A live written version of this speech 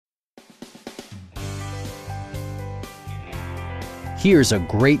Here's a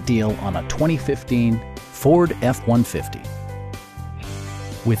great deal on a 2015 Ford F-150.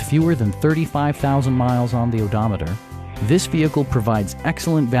 With fewer than 35,000 miles on the odometer, this vehicle provides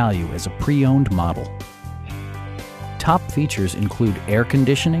excellent value as a pre-owned model. Top features include air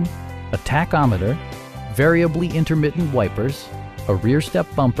conditioning, a tachometer, variably intermittent wipers, a rear step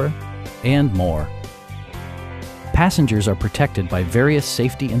bumper, and more. Passengers are protected by various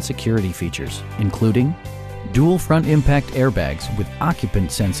safety and security features, including dual front impact airbags with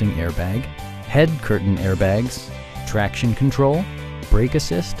occupant sensing airbag, head curtain airbags, traction control, brake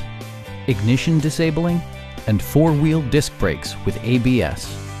assist, ignition disabling, and four-wheel disc brakes with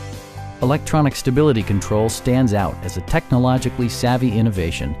ABS. Electronic stability control stands out as a technologically savvy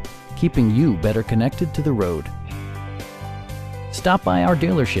innovation, keeping you better connected to the road. Stop by our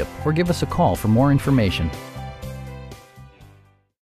dealership or give us a call for more information.